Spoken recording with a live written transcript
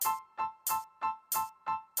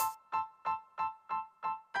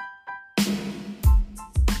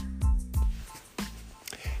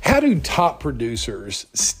How do top producers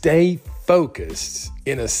stay focused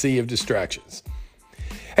in a sea of distractions?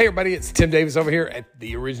 Hey, everybody, it's Tim Davis over here at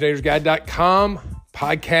theoriginatorsguide.com,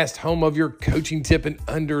 podcast home of your coaching tip in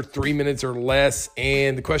under 3 minutes or less.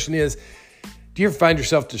 And the question is, do you ever find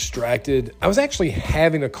yourself distracted? I was actually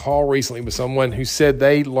having a call recently with someone who said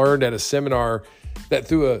they learned at a seminar that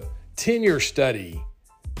through a 10-year study,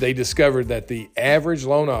 they discovered that the average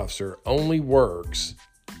loan officer only works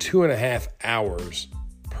 2.5 hours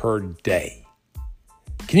per day.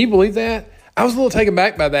 Can you believe that? I was a little taken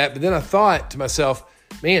back by that, but then I thought to myself,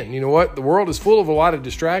 man, you know what? The world is full of a lot of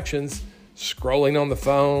distractions, scrolling on the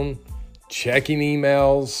phone, checking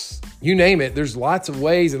emails, you name it. There's lots of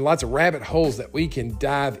ways and lots of rabbit holes that we can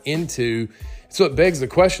dive into. So it begs the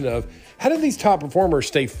question of, how do these top performers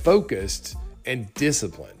stay focused and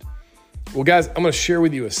disciplined? Well, guys, I'm going to share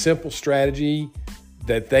with you a simple strategy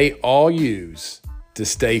that they all use to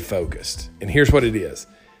stay focused. And here's what it is.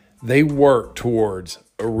 They work towards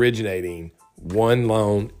originating one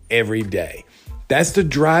loan every day. That's the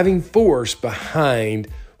driving force behind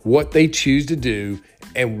what they choose to do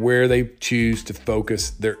and where they choose to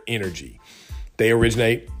focus their energy. They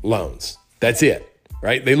originate loans. That's it,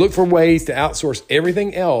 right? They look for ways to outsource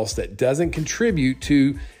everything else that doesn't contribute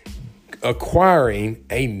to acquiring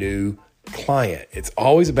a new client. It's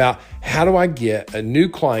always about, how do I get a new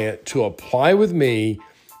client to apply with me,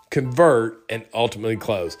 convert, and ultimately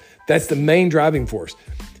close? That's the main driving force.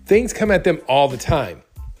 Things come at them all the time.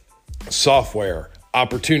 Software,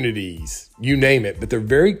 opportunities, you name it, but they're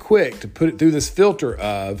very quick to put it through this filter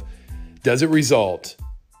of, does it result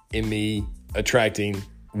in me attracting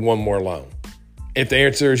one more loan? If the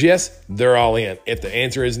answer is yes, they're all in. If the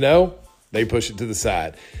answer is no, they push it to the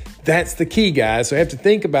side. That's the key, guys. So you have to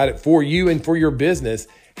think about it for you and for your business.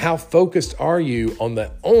 How focused are you on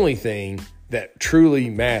the only thing that truly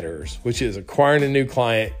matters, which is acquiring a new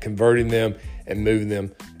client, converting them, and moving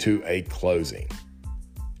them to a closing?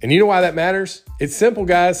 And you know why that matters? It's simple,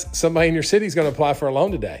 guys. Somebody in your city is going to apply for a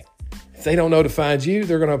loan today. If they don't know to find you,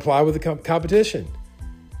 they're going to apply with the competition.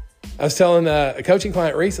 I was telling a coaching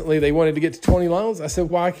client recently, they wanted to get to 20 loans. I said,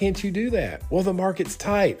 why can't you do that? Well, the market's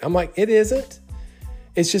tight. I'm like, it isn't.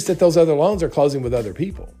 It's just that those other loans are closing with other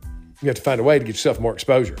people. You have to find a way to get yourself more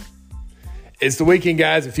exposure. It's the weekend,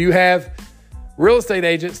 guys. If you have real estate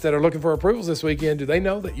agents that are looking for approvals this weekend, do they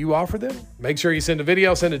know that you offer them? Make sure you send a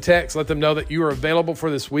video, send a text, let them know that you are available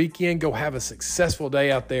for this weekend. Go have a successful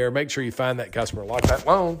day out there. Make sure you find that customer, lock that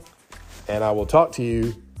loan, and I will talk to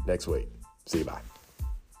you next week. See you. Bye.